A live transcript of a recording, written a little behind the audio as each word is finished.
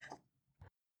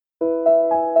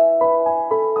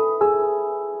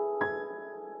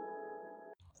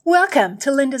Welcome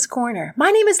to Linda's Corner.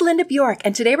 My name is Linda Bjork,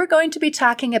 and today we're going to be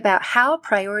talking about how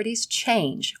priorities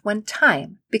change when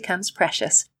time becomes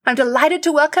precious. I'm delighted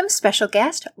to welcome special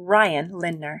guest Ryan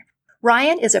Lindner.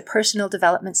 Ryan is a personal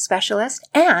development specialist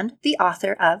and the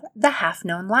author of The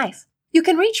Half-Known Life. You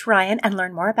can reach Ryan and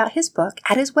learn more about his book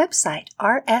at his website,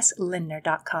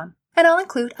 rslindner.com, and I'll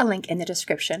include a link in the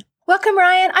description. Welcome,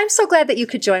 Ryan. I'm so glad that you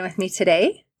could join with me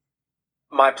today.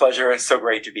 My pleasure. It's so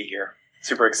great to be here.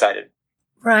 Super excited.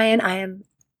 Ryan, I am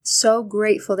so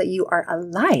grateful that you are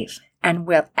alive and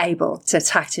able to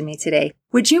talk to me today.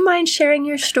 Would you mind sharing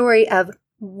your story of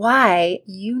why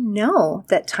you know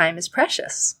that time is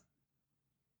precious?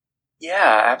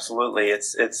 Yeah, absolutely. It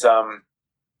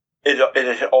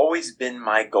had always been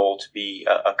my goal to be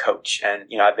a coach, and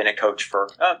I've been a coach for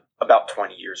about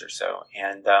 20 years or so,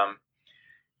 and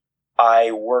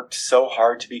I worked so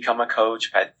hard to become a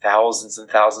coach. I had thousands and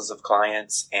thousands of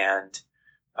clients, and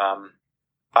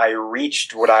I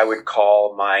reached what I would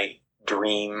call my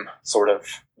dream sort of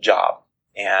job.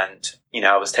 And,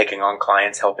 I was taking on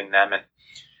clients, helping them. And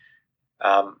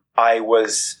I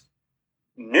was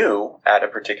new at a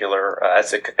particular,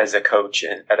 as a coach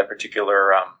at a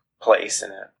particular place.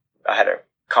 And I had a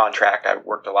contract. I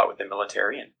worked a lot with the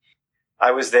military. And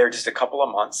I was there just a couple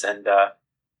of months. And I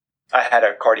had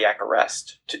a cardiac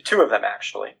arrest, two of them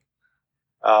actually.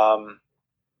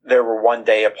 They were one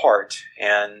day apart.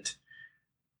 And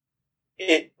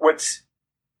what's,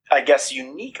 I guess,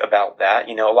 unique about that,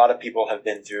 a lot of people have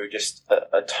been through just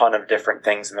a ton of different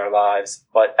things in their lives,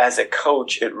 but as a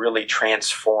coach, it really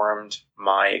transformed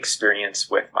my experience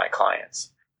with my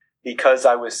clients. Because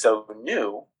I was so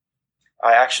new,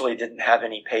 I actually didn't have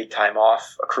any paid time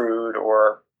off accrued,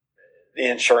 or the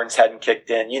insurance hadn't kicked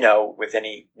in, with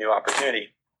any new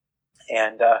opportunity.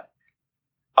 And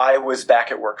I was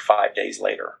back at work 5 days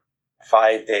later.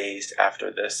 5 days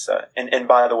after this. And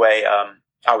by the way,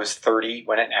 I was 30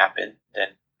 when it happened,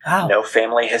 and wow. No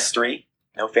family history.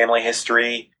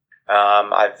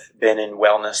 I've been in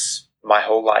wellness my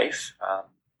whole life,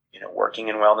 working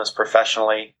in wellness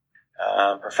professionally,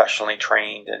 professionally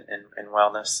trained in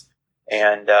wellness,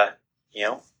 and,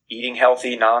 eating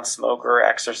healthy, non-smoker,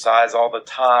 exercise all the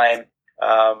time,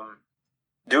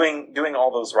 doing all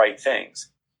those right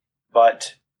things.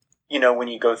 But when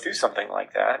you go through something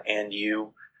like that, and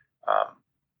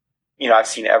I've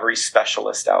seen every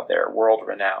specialist out there,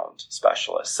 world-renowned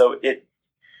specialist. So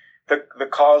the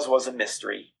cause was a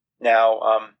mystery. Now,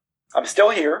 I'm still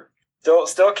here,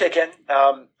 still kicking.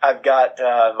 I've got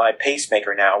my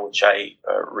pacemaker now, which I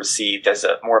received as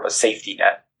more of a safety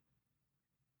net.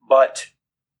 But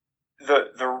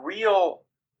the real,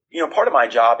 part of my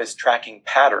job is tracking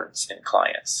patterns in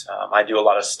clients. I do a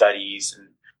lot of studies, and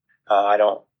I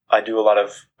do a lot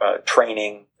of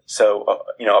training, so,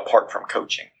 apart from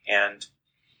coaching. And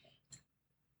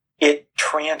it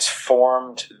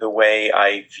transformed the way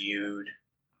I viewed,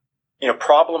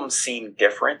 problems seem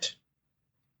different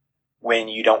when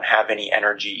you don't have any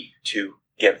energy to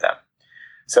give them.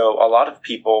 So a lot of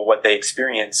people, what they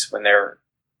experience when they're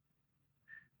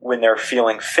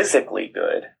feeling physically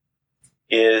good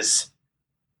is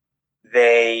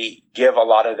they give a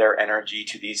lot of their energy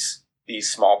to these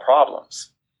small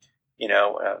problems.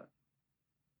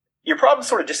 Your problems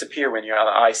sort of disappear when you're on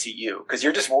the ICU, because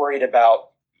you're just worried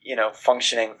about,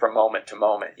 functioning from moment to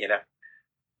moment,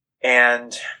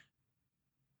 and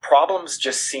problems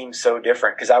just seem so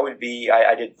different. Because I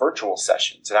did virtual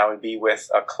sessions, and I would be with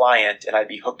a client, and I'd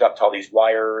be hooked up to all these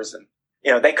wires, and,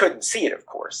 they couldn't see it, of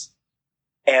course.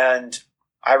 And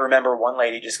I remember one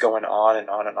lady just going on and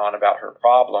on and on about her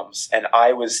problems, and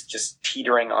I was just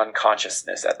teetering on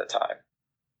consciousness at the time.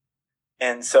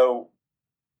 And so,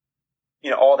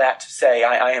 all that to say,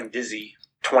 I am dizzy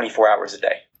 24 hours a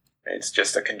day. It's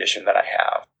just a condition that I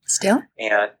have. Still?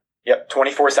 And,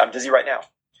 24/7. I'm dizzy right now.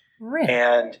 Really?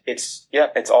 And it's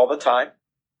all the time.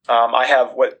 I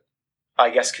have what I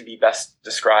guess can be best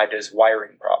described as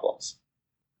wiring problems.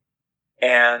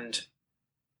 And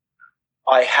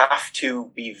I have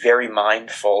to be very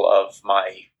mindful of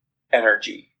my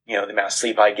energy, the amount of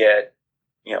sleep I get,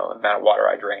 the amount of water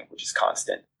I drink, which is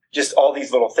constant. Just all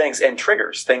these little things and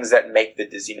triggers, things that make the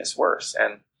dizziness worse.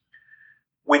 And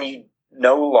when you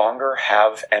no longer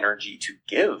have energy to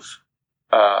give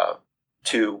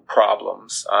to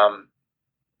problems,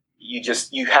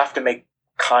 you have to make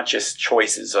conscious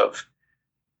choices of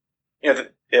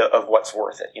what's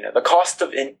worth it. The cost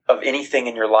of anything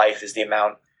in your life is the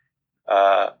amount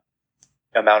of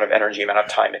energy, amount of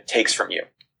time it takes from you.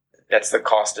 That's the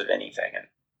cost of anything. And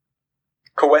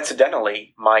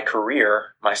coincidentally, my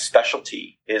career, my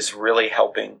specialty, is really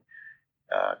helping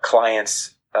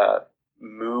clients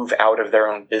move out of their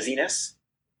own busyness,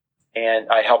 and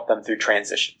I help them through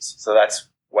transitions. So that's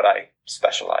what I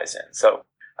specialize in. So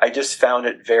I just found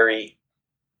it very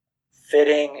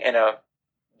fitting in a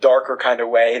darker kind of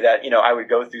way that, I would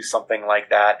go through something like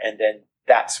that, and then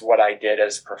that's what I did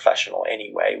as a professional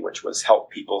anyway, which was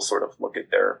help people sort of look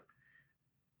at their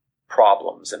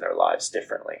problems in their lives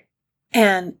differently.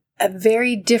 And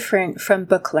very different from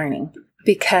book learning,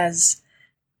 because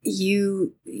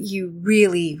you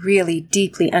really, really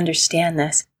deeply understand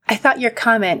this. I thought your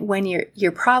comment, when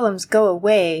your problems go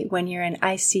away when you're in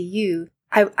ICU,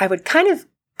 I would kind of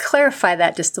clarify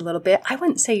that just a little bit. I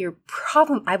wouldn't say your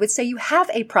problem. I would say you have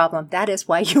a problem. That is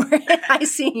why you are in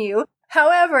ICU.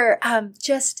 However,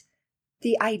 just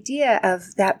the idea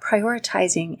of that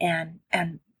prioritizing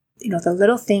and the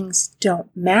little things don't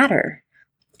matter,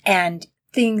 and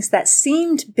things that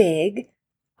seemed big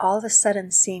all of a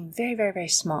sudden seem very, very, very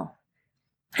small.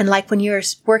 And like when you're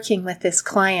working with this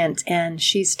client and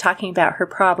she's talking about her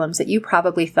problems that you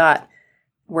probably thought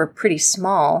were pretty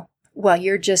small, well,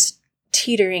 you're just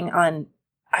teetering on,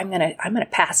 I'm gonna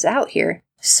pass out here.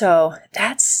 So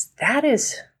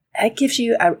that gives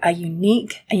you a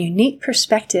unique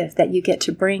perspective that you get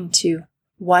to bring to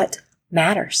what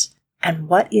matters and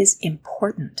what is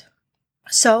important.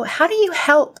 So how do you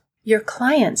help your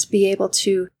clients be able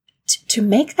to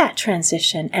make that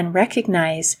transition and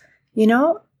recognize,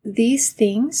 these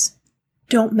things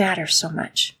don't matter so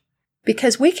much?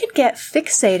 Because we can get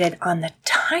fixated on the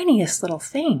tiniest little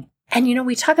thing. And,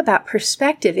 we talk about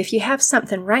perspective. If you have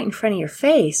something right in front of your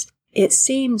face, it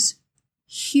seems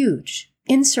huge,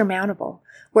 insurmountable.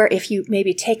 Where if you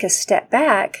maybe take a step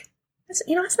back, it's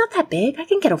not that big. I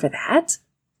can get over that.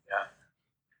 Yeah.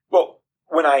 Well,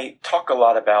 when I talk a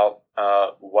lot about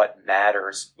what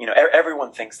matters,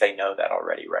 everyone thinks they know that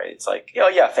already, right? It's like,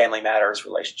 family matters,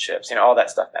 relationships, all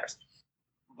that stuff matters.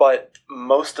 But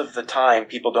most of the time,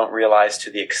 people don't realize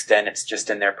to the extent it's just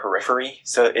in their periphery.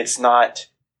 So it's not,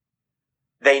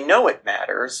 they know it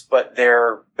matters, but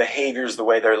their behaviors, the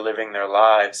way they're living their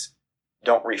lives,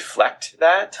 don't reflect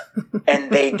that.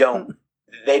 And they don't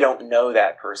know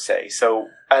that per se. So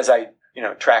as I,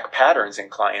 track patterns in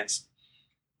clients,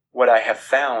 what I have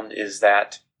found is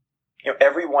that,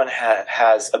 everyone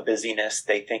has a busyness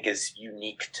they think is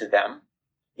unique to them.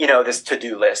 This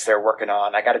to-do list they're working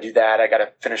on. I got to do that. I got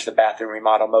to finish the bathroom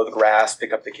remodel, mow the grass,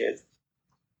 pick up the kids.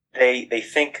 They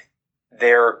think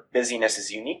their busyness is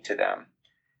unique to them.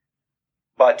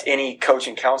 But any coach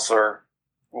and counselor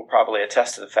will probably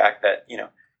attest to the fact that,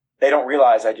 they don't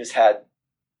realize I just had,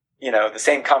 the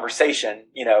same conversation,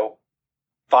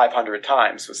 500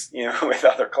 times with, with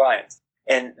other clients.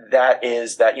 And that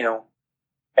is that,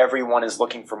 everyone is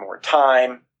looking for more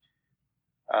time.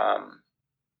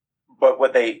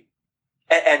 But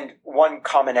and one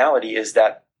commonality is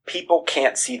that people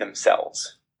can't see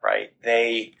themselves, right?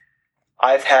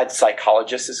 I've had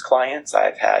psychologists as clients.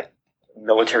 I've had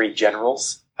military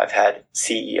generals. I've had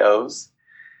CEOs.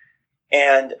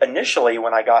 And initially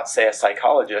when I got, say, a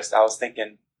psychologist, I was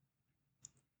thinking,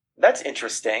 that's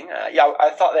interesting.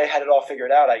 I thought they had it all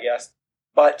figured out, I guess.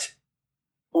 But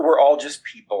we're all just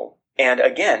people. And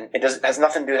again, it has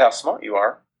nothing to do with how smart you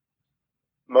are.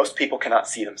 Most people cannot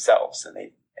see themselves,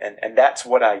 and that's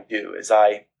what I do.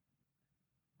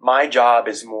 My job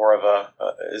is more of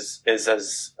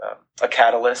a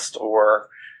catalyst, or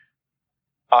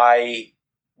I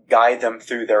guide them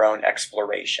through their own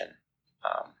exploration.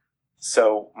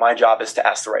 So my job is to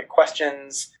ask the right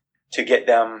questions, to get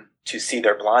them to see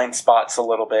their blind spots a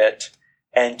little bit,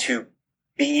 and to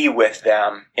be with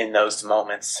them in those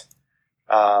moments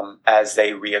as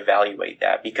they reevaluate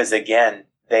that. Because again,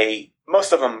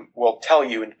 most of them will tell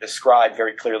you and describe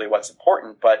very clearly what's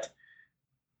important, but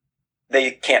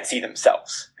they can't see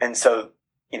themselves. And so,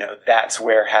 that's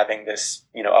where having this,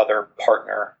 other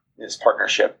partner, this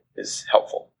partnership is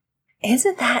helpful.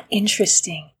 Isn't that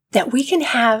interesting that we can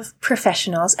have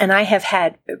professionals, and I have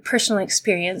had personal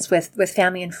experience with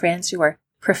family and friends who are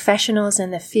professionals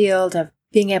in the field of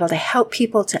being able to help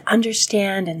people to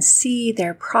understand and see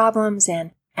their problems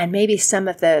and maybe some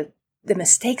of the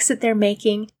mistakes that they're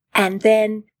making. And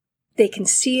then they can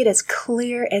see it as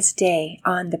clear as day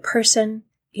on the person,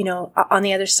 on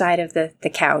the other side of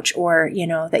the couch, or,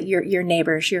 that your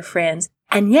neighbors, your friends.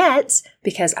 And yet,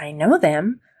 because I know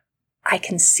them, I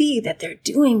can see that they're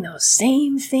doing those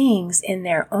same things in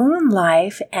their own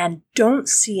life and don't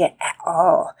see it at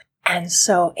all. And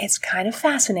so it's kind of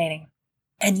fascinating.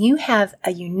 And you have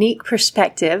a unique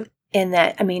perspective in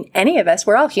that, any of us,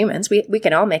 we're all humans. We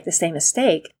can all make the same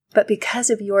mistake. But because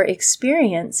of your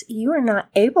experience, you are not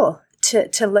able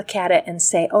to look at it and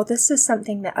say, oh, this is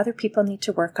something that other people need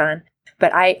to work on.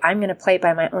 but I'm going to play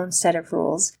by my own set of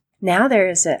rules. Now there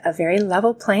is a very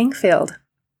level playing field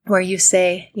where you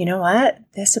say, you know what,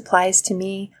 this applies to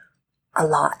me a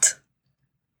lot.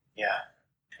 Yeah.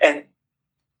 And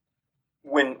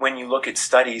when you look at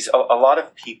studies, a lot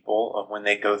of people, when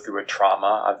they go through a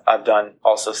trauma, I've done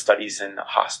also studies in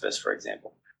hospice, for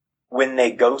example. When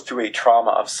they go through a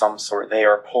trauma of some sort, they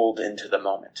are pulled into the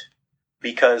moment.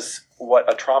 Because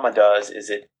what a trauma does is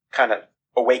it kind of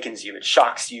awakens you. It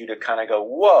shocks you to kind of go,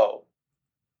 whoa,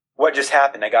 what just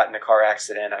happened? I got in a car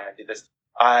accident. I did this.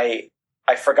 I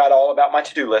forgot all about my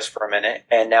to-do list for a minute,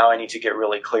 and now I need to get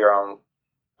really clear on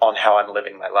how I'm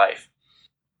living my life.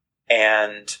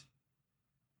 And,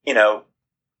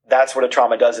 that's what a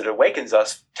trauma does. It awakens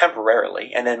us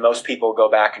temporarily. And then most people go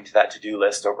back into that to-do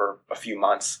list over a few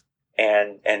months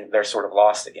and they're sort of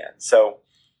lost again. So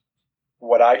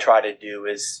what I try to do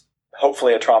is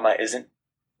hopefully a trauma isn't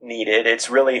needed. It's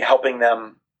really helping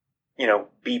them,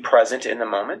 be present in the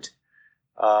moment.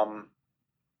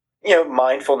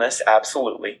 Mindfulness,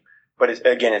 absolutely. But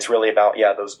it's really about,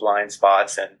 those blind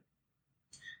spots. And,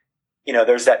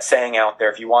 there's that saying out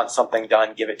there, if you want something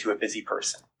done, give it to a busy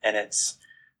person. And it's,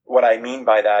 what I mean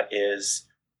by that is,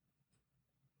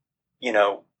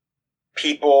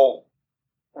 people,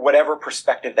 whatever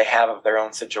perspective they have of their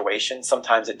own situation,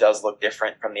 sometimes it does look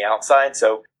different from the outside.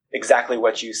 So exactly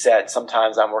what you said,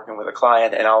 sometimes I'm working with a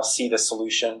client and I'll see the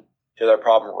solution to their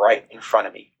problem right in front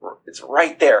of me. It's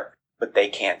right there, but they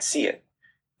can't see it.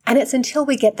 And it's until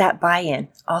we get that buy-in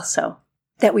also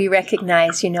that we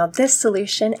recognize, this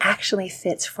solution actually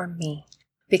fits for me.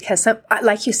 Because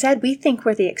like you said, we think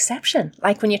we're the exception.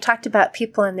 Like when you talked about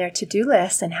people and their to-do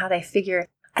lists and how they figure,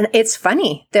 and it's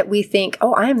funny that we think,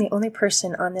 oh, I am the only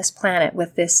person on this planet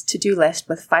with this to-do list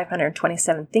with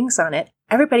 527 things on it.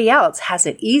 Everybody else has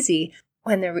it easy.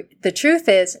 When the truth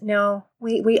is, no,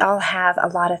 we all have a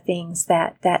lot of things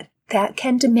that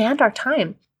can demand our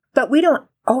time. But we don't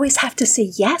always have to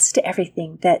say yes to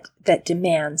everything that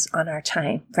demands on our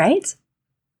time, right?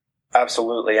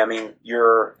 Absolutely. I mean,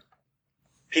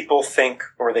 people think,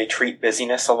 or they treat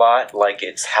busyness a lot like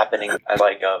it's happening as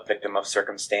like a victim of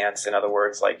circumstance. In other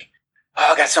words, like,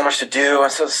 oh, I got so much to do. I'm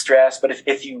so stressed. But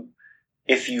if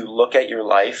you look at your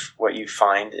life, what you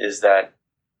find is that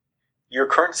your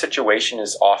current situation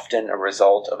is often a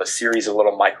result of a series of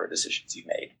little micro decisions you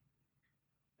made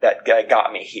that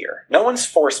got me here. No one's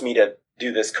forced me to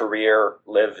do this career,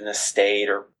 live in this state,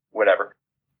 or whatever.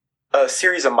 A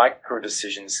series of micro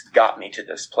decisions got me to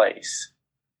this place.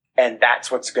 And that's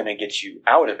what's going to get you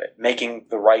out of it. Making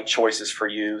the right choices for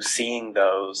you, seeing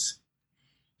those.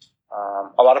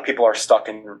 A lot of people are stuck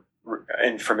in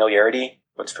familiarity,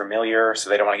 what's familiar, so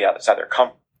they don't want to get outside their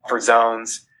comfort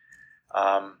zones.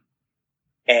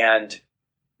 And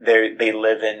they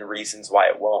live in reasons why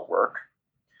it won't work.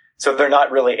 So they're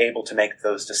not really able to make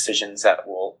those decisions that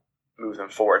will move them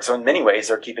forward. So in many ways,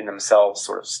 they're keeping themselves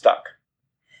sort of stuck.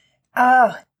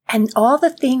 Oh, and all the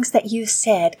things that you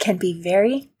said can be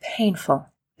very painful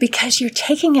because you're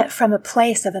taking it from a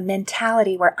place of a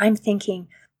mentality where I'm thinking,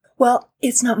 well,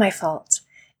 it's not my fault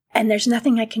and there's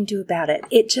nothing I can do about it.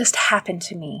 It just happened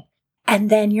to me.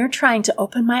 And then you're trying to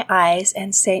open my eyes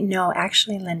and say, no,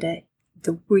 actually, Linda,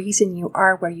 the reason you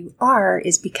are where you are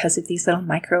is because of these little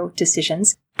micro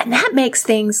decisions. And that makes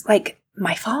things like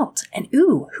my fault. And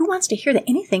ooh, who wants to hear that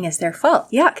anything is their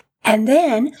fault? Yuck. And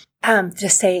then to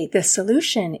say the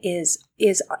solution is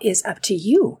up to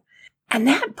you. And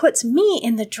that puts me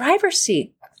in the driver's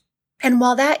seat. And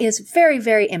while that is very,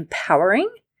 very empowering,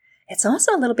 it's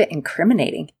also a little bit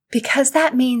incriminating because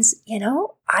that means,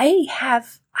 I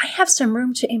have some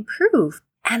room to improve.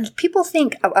 And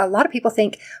a lot of people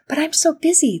think, but I'm so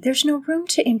busy. There's no room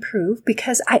to improve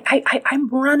because I'm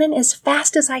running as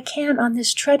fast as I can on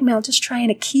this treadmill, just trying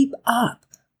to keep up.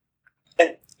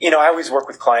 And, I always work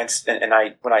with clients and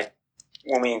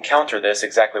when we encounter this,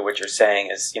 exactly what you're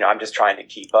saying is, I'm just trying to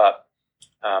keep up.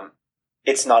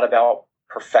 It's not about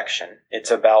perfection. It's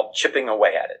about chipping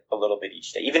away at it a little bit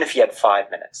each day. Even if you had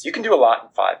 5 minutes, you can do a lot in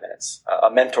 5 minutes.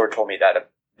 A mentor told me that, a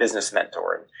business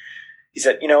mentor. And he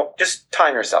said, just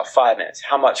time yourself 5 minutes.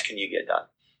 How much can you get done?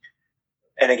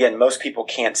 And again, most people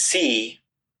can't see,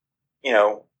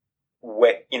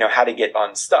 how to get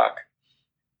unstuck,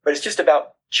 but it's just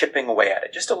about chipping away at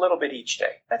it just a little bit each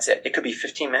day. That's it. It could be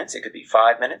 15 minutes. It could be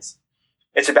 5 minutes.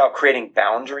 It's about creating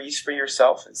boundaries for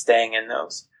yourself and staying in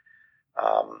those.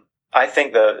 I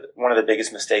think one of the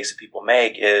biggest mistakes that people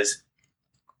make is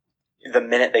the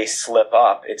minute they slip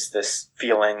up, it's this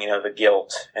feeling, the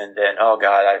guilt, and then, oh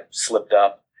God, I slipped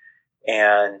up,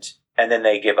 and then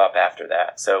they give up after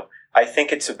that. So I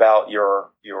think it's about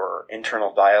your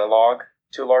internal dialogue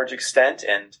to a large extent,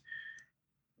 and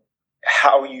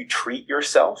how you treat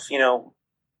yourself.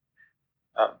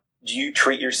 Do you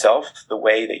treat yourself the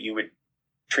way that you would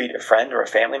treat a friend or a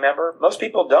family member? Most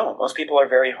people don't. Most people are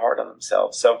very hard on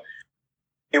themselves. So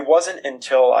it wasn't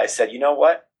until I said, you know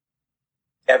what?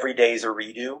 Every day is a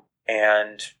redo.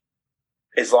 And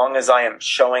as long as I am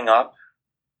showing up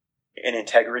in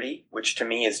integrity, which to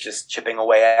me is just chipping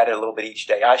away at it a little bit each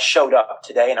day. I showed up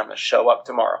today and I'm going to show up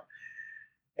tomorrow.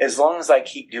 As long as I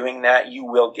keep doing that, you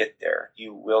will get there.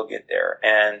 You will get there.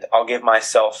 And I'll give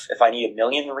myself, if I need 1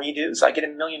 million redos, I get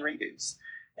 1 million redos.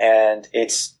 And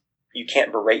you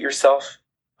can't berate yourself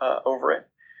over it.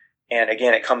 And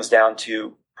again, it comes down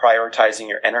to prioritizing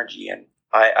your energy. And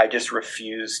I just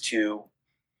refuse to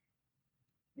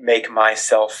make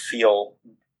myself feel,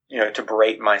 to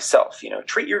berate myself.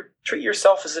 Treat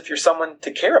yourself as if you're someone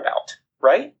to care about,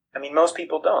 right? I mean, most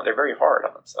people don't. They're very hard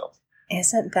on themselves.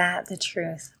 Isn't that the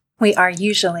truth? We are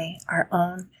usually our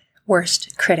own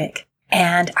worst critic.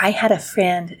 And I had a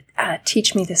friend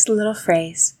teach me this little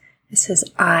phrase. It says,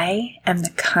 I am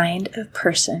the kind of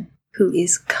person who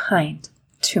is kind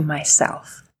to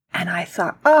myself. And I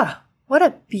thought, oh, what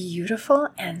a beautiful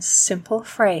and simple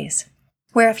phrase.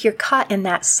 Where if you're caught in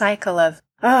that cycle of,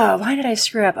 oh, why did I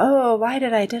screw up? Oh, why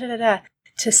did I da-da-da-da?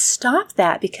 To stop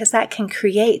that, because that can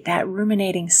create that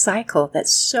ruminating cycle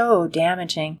that's so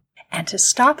damaging. And to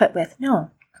stop it with,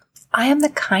 no, I am the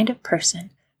kind of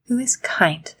person who is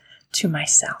kind to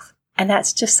myself. And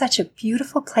that's just such a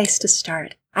beautiful place to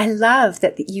start. I love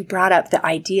that you brought up the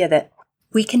idea that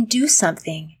we can do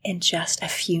something in just a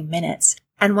few minutes.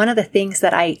 And one of the things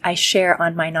that I share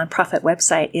on my nonprofit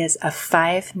website is a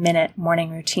 5-minute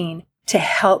morning routine to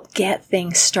help get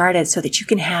things started so that you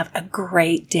can have a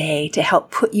great day, to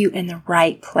help put you in the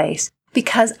right place.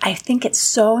 Because I think it's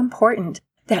so important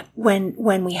that when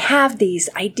we have these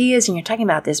ideas and you're talking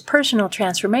about this personal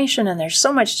transformation and there's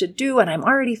so much to do and I'm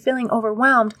already feeling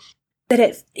overwhelmed, that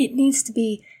it needs to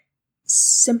be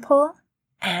simple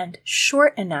and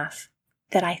short enough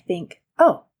that I think,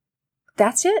 oh,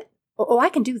 that's it. Oh, I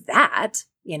can do that,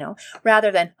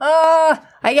 rather than, oh,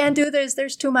 I can't do this.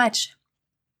 There's too much.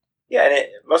 Yeah, and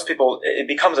most people, it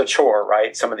becomes a chore,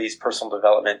 right? Some of these personal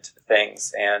development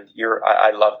things, and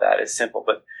I love that. It's simple,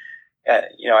 but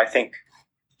I think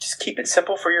just keep it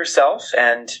simple for yourself,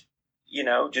 and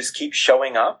just keep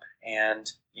showing up,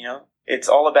 and it's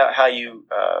all about how you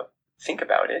think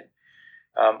about it.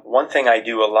 One thing I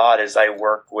do a lot is I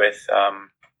work with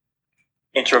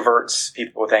introverts,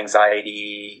 people with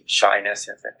anxiety, shyness,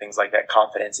 and things like that,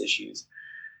 confidence issues.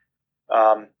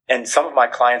 And some of my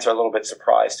clients are a little bit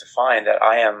surprised to find that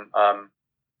I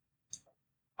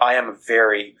am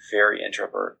very, very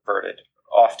introverted,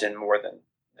 often more than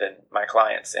my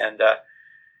clients. And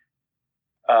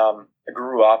I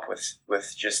grew up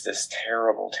with just this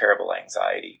terrible, terrible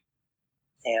anxiety.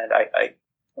 And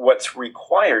what's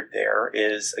required there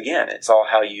is, again, it's all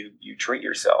how you treat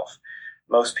yourself.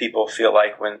 Most people feel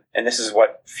like and this is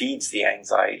what feeds the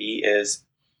anxiety, is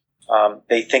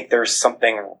they think there's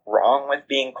something wrong with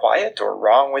being quiet or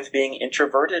wrong with being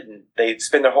introverted, and they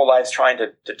spend their whole lives trying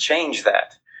to change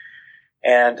that.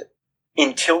 And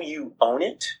until you own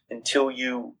it, until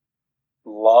you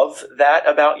love that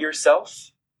about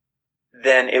yourself,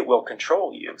 then it will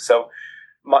control you. So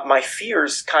my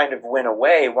fears kind of went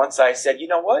away once I said, you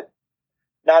know what?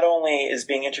 Not only is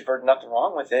being introverted nothing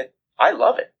wrong with it, I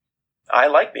love it. I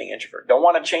like being introverted. Don't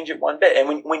want to change it one bit.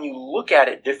 And when you look at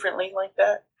it differently like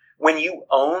that, when you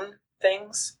own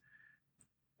things,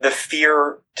 the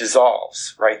fear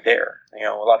dissolves right there.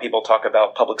 A lot of people talk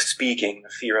about public speaking, the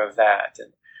fear of that.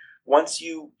 And once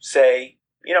you say,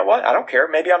 you know what, I don't care.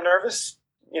 Maybe I'm nervous.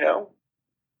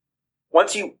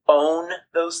 Once you own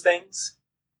those things,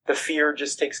 the fear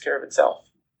just takes care of itself.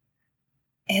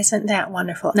 Isn't that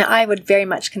wonderful? Now, I would very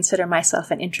much consider myself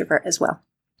an introvert as well.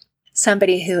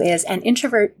 Somebody who is an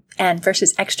introvert and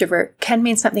versus extrovert can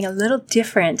mean something a little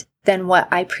different than what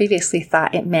I previously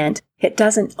thought it meant. It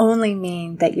doesn't only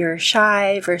mean that you're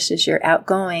shy versus you're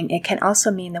outgoing. It can also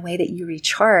mean the way that you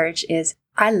recharge is,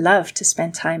 I love to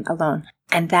spend time alone.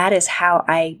 And that is how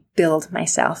I build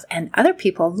myself. And other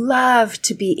people love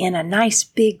to be in a nice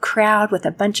big crowd with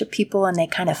a bunch of people, and they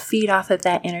kind of feed off of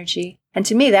that energy. And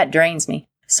to me, that drains me.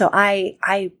 So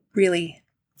I really,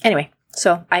 anyway,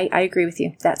 so I agree with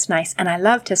you. That's nice. And I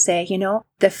love to say,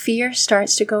 the fear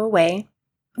starts to go away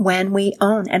when we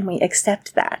own and we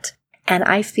accept that. And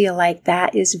I feel like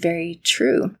that is very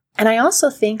true. And I also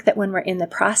think that when we're in the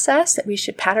process, that we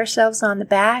should pat ourselves on the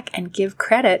back and give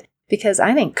credit, because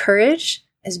I think courage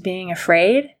is being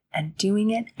afraid and doing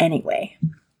it anyway.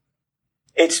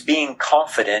 It's being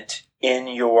confident in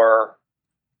your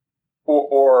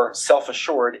or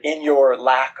self-assured in your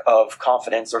lack of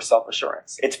confidence or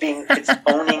self-assurance. It's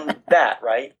owning that,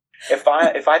 right? If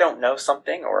I don't know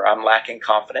something or I'm lacking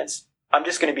confidence, I'm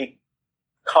just going to be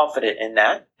confident in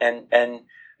that and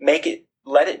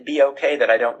let it be okay that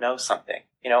I don't know something.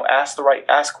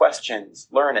 Ask questions,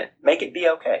 learn it, make it be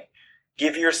okay.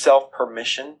 Give yourself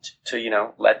permission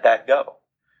to let that go.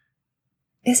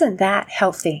 Isn't that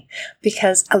healthy?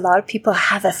 Because a lot of people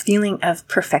have a feeling of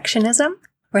perfectionism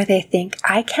where they think,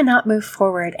 I cannot move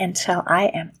forward until I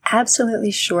am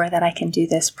absolutely sure that I can do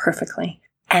this perfectly.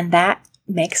 And that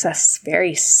makes us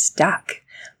very stuck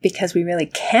because we really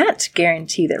can't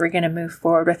guarantee that we're going to move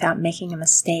forward without making a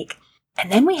mistake.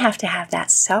 And then we have to have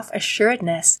that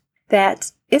self-assuredness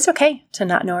that it's okay to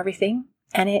not know everything,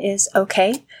 and it is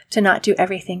okay to not do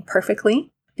everything perfectly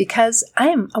because I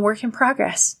am a work in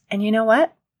progress. And you know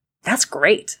what? That's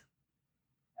great.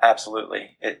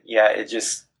 Absolutely. It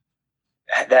just,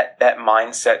 that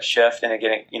mindset shift. And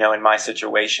again, in my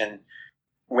situation,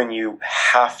 when you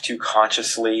have to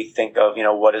consciously think of,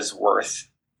 what is worth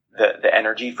the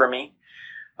energy for me,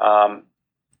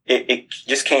 it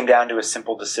just came down to a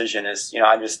simple decision is,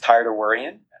 I'm just tired of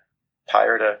worrying,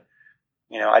 tired of,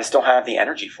 I just don't have the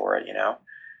energy for it,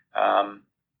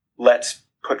 let's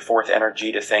put forth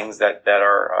energy to things that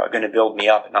are going to build me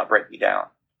up and not break me down.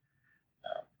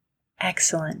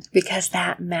 Excellent, because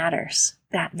that matters.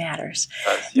 That matters.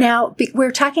 Yeah. Now,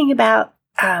 we're talking about,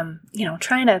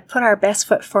 trying to put our best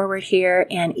foot forward here.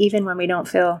 And even when we don't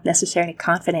feel necessarily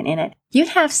confident in it, you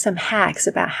have some hacks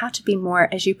about how to be more,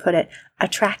 as you put it,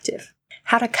 attractive.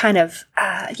 How to kind of,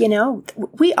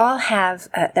 we all have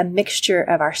a mixture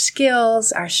of our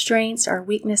skills, our strengths, our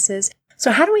weaknesses.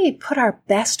 So how do we put our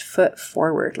best foot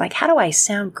forward? Like, how do I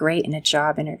sound great in a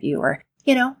job interview? Or,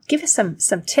 give us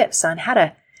some tips on how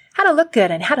to look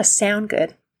good and how to sound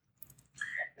good.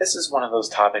 This is one of those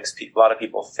topics a lot of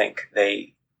people think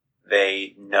they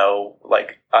know.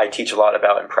 Like, I teach a lot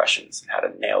about impressions and how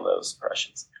to nail those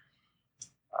impressions.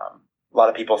 A lot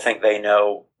of people think they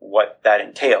know what that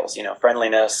entails,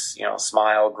 friendliness,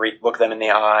 smile, greet, look them in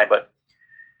the eye. But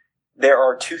there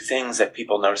are two things that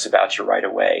people notice about you right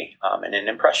away in an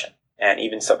impression, and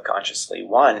even subconsciously.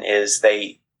 One is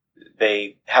they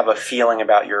have a feeling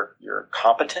about your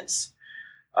competence,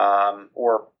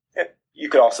 or you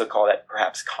could also call that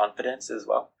perhaps confidence as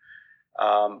well.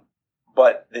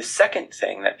 But the second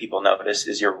thing that people notice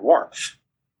is your warmth.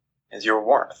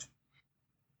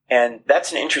 And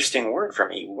that's an interesting word for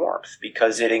me, warmth,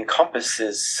 because it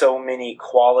encompasses so many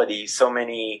qualities,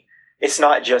 it's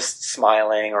not just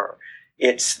smiling, or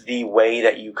it's the way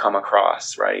that you come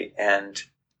across, right? And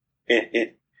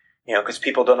it because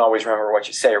people don't always remember what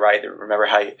you say, right? They remember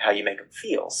how you make them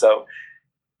feel. So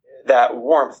that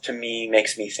warmth to me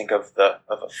makes me think of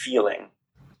a feeling.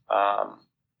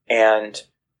 And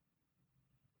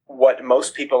what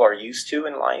most people are used to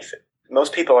in life,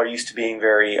 most people are used to being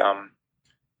very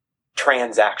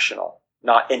transactional,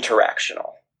 not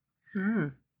interactional.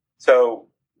 Mm. So,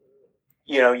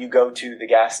 you go to the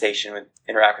gas station and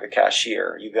interact with the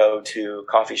cashier. You go to a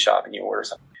coffee shop and you order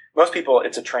something. Most people,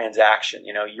 it's a transaction.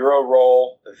 You're a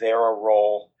role, they're a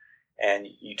role, and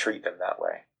you treat them that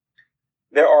way.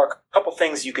 There are a couple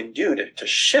things you can do to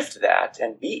shift that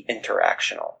and be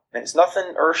interactional. And it's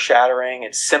nothing earth-shattering.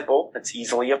 It's simple. It's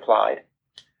easily applied.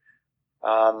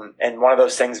 And one of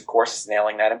those things, of course, is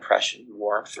nailing that impression,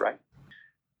 warmth, right?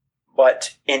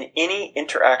 But in any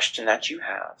interaction that you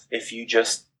have, if you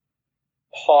just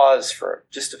pause for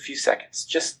just a few seconds,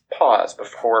 just pause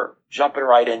before jumping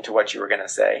right into what you were going to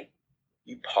say.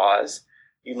 You pause.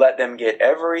 You let them get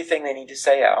everything they need to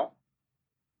say out.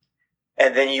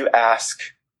 And then you ask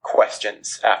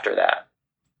questions after that.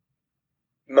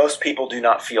 Most people do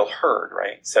not feel heard,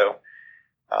 right? So,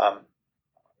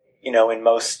 in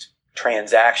most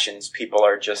transactions, people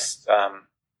are just, they're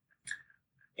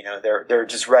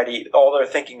just ready. All they're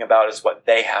thinking about is what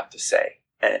they have to say.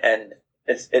 And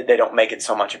they don't make it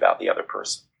so much about the other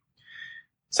person.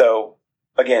 So,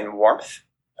 again, warmth,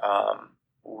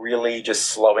 really just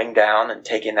slowing down and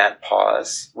taking that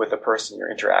pause with the person you're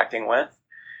interacting with.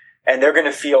 And they're going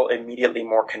to feel immediately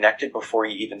more connected before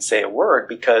you even say a word,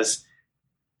 because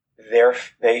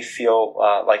they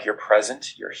feel like you're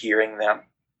present, you're hearing them.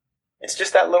 It's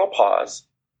just that little pause.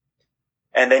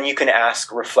 And then you can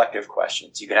ask reflective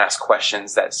questions. You can ask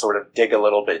questions that sort of dig a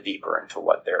little bit deeper into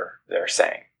what they're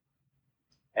saying.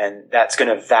 And that's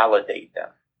going to validate them.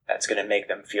 That's going to make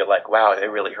them feel like, wow, they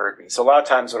really heard me. So a lot of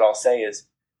times what I'll say is,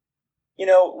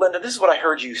 Linda, this is what I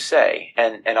heard you say.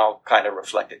 And I'll kind of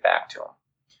reflect it back to them.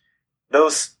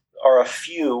 Those are a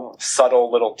few subtle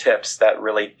little tips that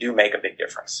really do make a big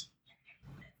difference.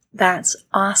 That's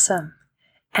awesome.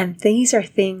 And these are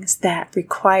things that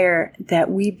require that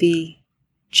we be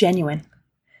genuine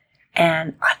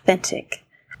and authentic.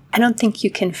 I don't think you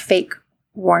can fake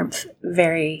warmth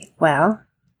very well.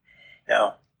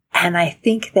 No. And I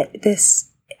think that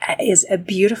this is a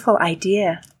beautiful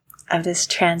idea of this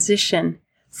transition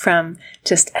from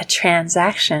just a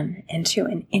transaction into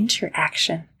an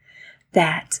interaction,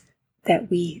 that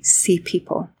we see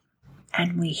people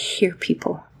and we hear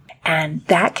people. And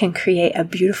that can create a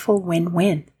beautiful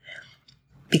win-win,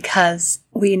 because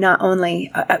we not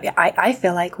only, I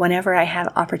feel like whenever I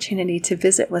have opportunity to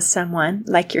visit with someone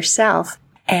like yourself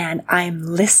and I'm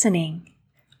listening,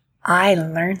 I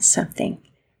learn something,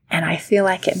 and I feel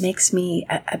like it makes me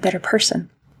a better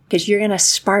person, because you're going to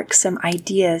spark some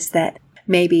ideas that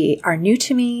maybe are new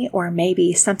to me, or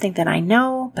maybe something that I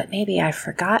know, but maybe I've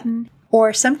forgotten.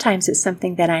 Or sometimes it's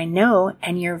something that I know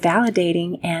and you're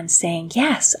validating and saying,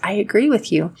 yes, I agree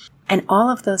with you. And all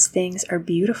of those things are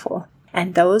beautiful.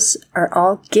 And those are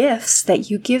all gifts that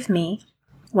you give me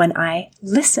when I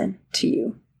listen to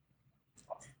you.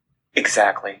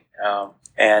 Exactly.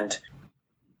 And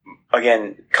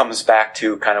again, comes back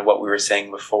to kind of what we were saying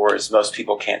before, is most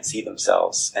people can't see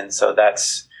themselves. And so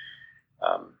that's,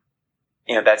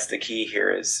 that's the key here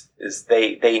is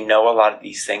they know a lot of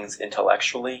these things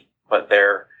intellectually, but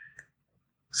they're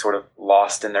sort of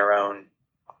lost in their own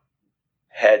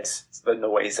heads in the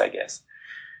ways, I guess.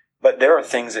 But there are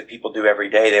things that people do every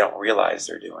day they don't realize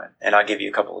they're doing. And I'll give you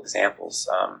a couple of examples.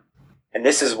 And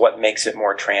this is what makes it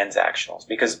more transactional,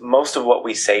 because most of what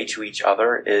we say to each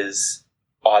other is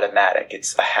automatic.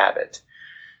 It's a habit.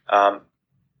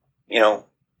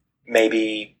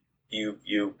 Maybe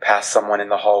you pass someone in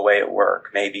the hallway at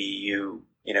work. Maybe you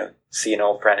see an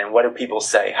old friend. And what do people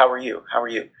say? How are you? How are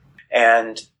you?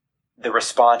 And the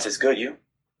response is, good, you?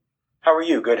 How are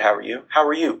you? Good, how are you? How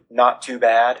are you? Not too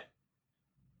bad.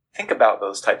 Think about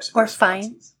those types of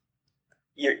responses.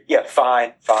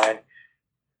 Fine. Fine.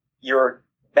 You're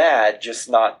bad, just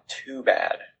not too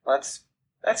bad. That's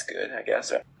good, I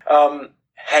guess.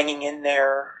 Hanging in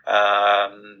there.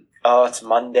 It's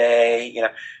Monday.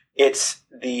 It's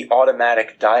the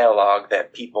automatic dialogue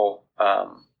that people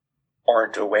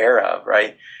aren't aware of,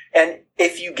 right? And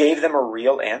if you gave them a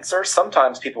real answer,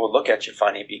 sometimes people would look at you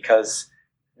funny because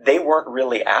they weren't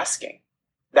really asking.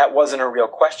 That wasn't a real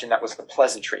question. That was the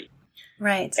pleasantry.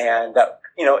 Right. And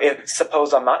if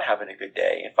suppose I'm not having a good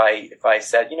day, if I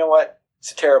said, you know what,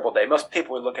 it's a terrible day, most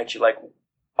people would look at you like,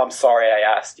 I'm sorry I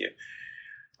asked you.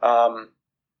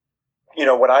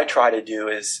 What I try to do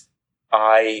is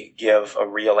I give a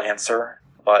real answer,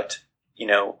 but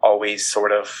always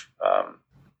sort of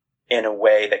in a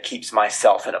way that keeps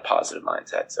myself in a positive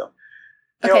mindset. So,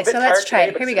 okay, so let's try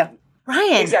it. Here we go.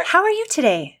 Ryan, exactly. How are you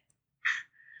today?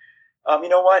 You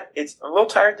know what? It's a little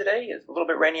tired today. It's a little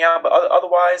bit rainy out, but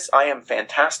otherwise, I am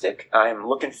fantastic. I'm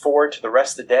looking forward to the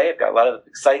rest of the day. I've got a lot of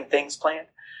exciting things planned.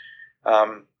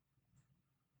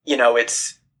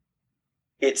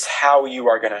 It's how you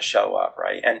are going to show up,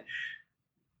 right? And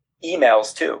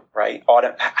emails too, right?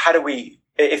 How do we?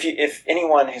 If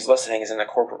anyone who's listening is in the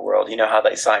corporate world, you know how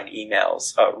they sign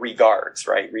emails, regards,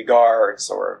 right? Regards,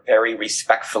 or very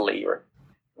respectfully, or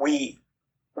we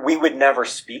would never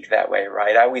speak that way,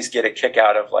 right? I always get a kick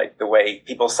out of like the way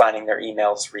people signing their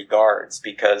emails regards,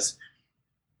 because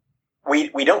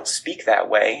we don't speak that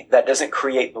way. That doesn't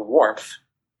create the warmth.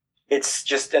 It's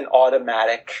just an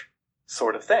automatic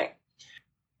sort of thing.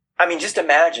 I mean, just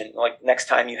imagine, like, next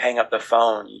time you hang up the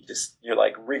phone, you're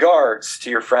like, regards to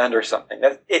your friend or something.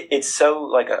 It's so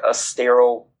like a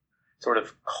sterile, sort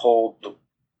of cold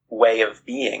way of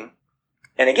being.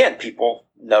 And again, people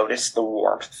notice the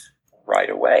warmth right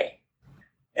away.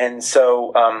 And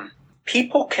so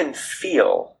people can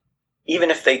feel,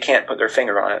 even if they can't put their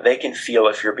finger on it, they can feel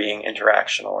if you're being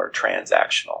interactional or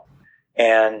transactional.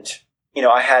 And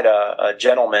I had a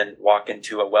gentleman walk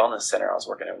into a wellness center I was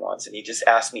working at once, and he just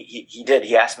asked me,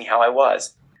 he asked me how I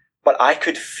was. But I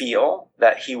could feel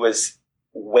that he was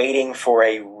waiting for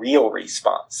a real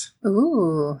response.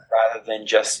 Ooh. Rather than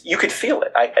just, you could feel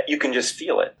it. You can just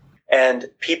feel it. And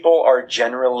people are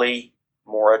generally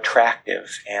more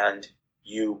attractive, and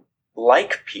you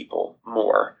like people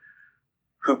more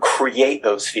who create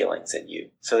those feelings in you.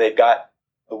 So they've got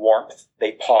the warmth,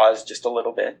 they pause just a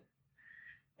little bit,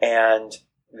 and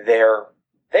they're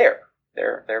there.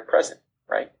 They're present,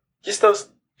 right? Just those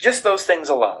things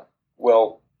alone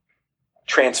will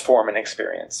transform an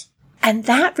experience. And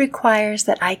that requires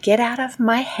that I get out of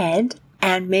my head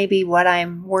and maybe what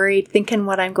I'm thinking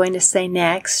what I'm going to say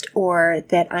next, or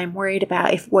that I'm worried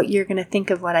about what you're going to think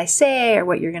of what I say, or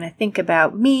what you're going to think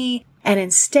about me. And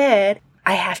instead,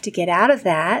 I have to get out of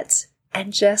that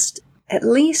and just, at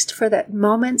least for the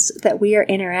moments that we are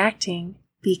interacting,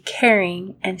 be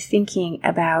caring and thinking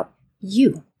about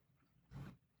you.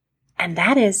 And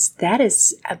that is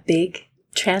a big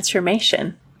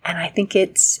transformation. And I think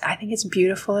it's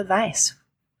beautiful advice.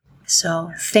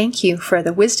 So thank you for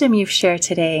the wisdom you've shared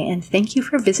today, and thank you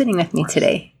for visiting with me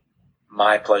today.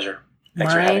 My pleasure.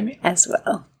 Thanks for having me. Mine as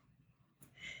well.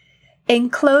 In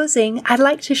closing, I'd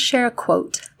like to share a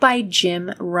quote by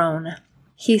Jim Rohn.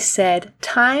 He said,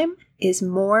 "Time is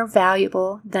more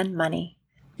valuable than money.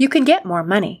 You can get more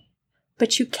money,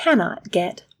 but you cannot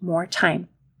get more time."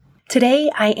 Today,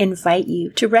 I invite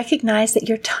you to recognize that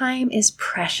your time is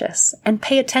precious and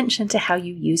pay attention to how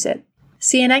you use it.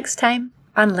 See you next time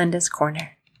on Linda's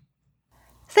Corner.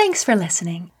 Thanks for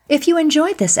listening. If you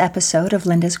enjoyed this episode of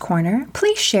Linda's Corner,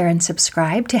 please share and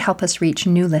subscribe to help us reach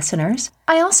new listeners.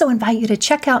 I also invite you to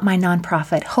check out my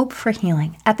nonprofit, Hope for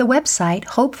Healing, at the website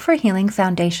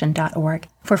hopeforhealingfoundation.org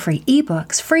for free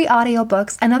ebooks, free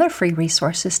audiobooks, and other free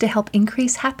resources to help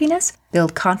increase happiness,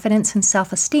 build confidence and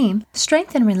self-esteem,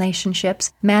 strengthen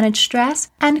relationships, manage stress,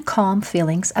 and calm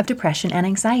feelings of depression and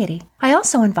anxiety. I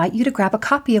also invite you to grab a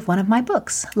copy of one of my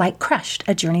books, like Crushed,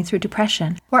 A Journey Through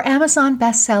Depression, or Amazon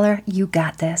bestseller, You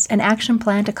Got This, an action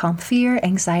plan to calm fear,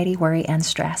 anxiety, worry, and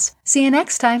stress. See you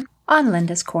next time on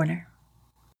Linda's Corner.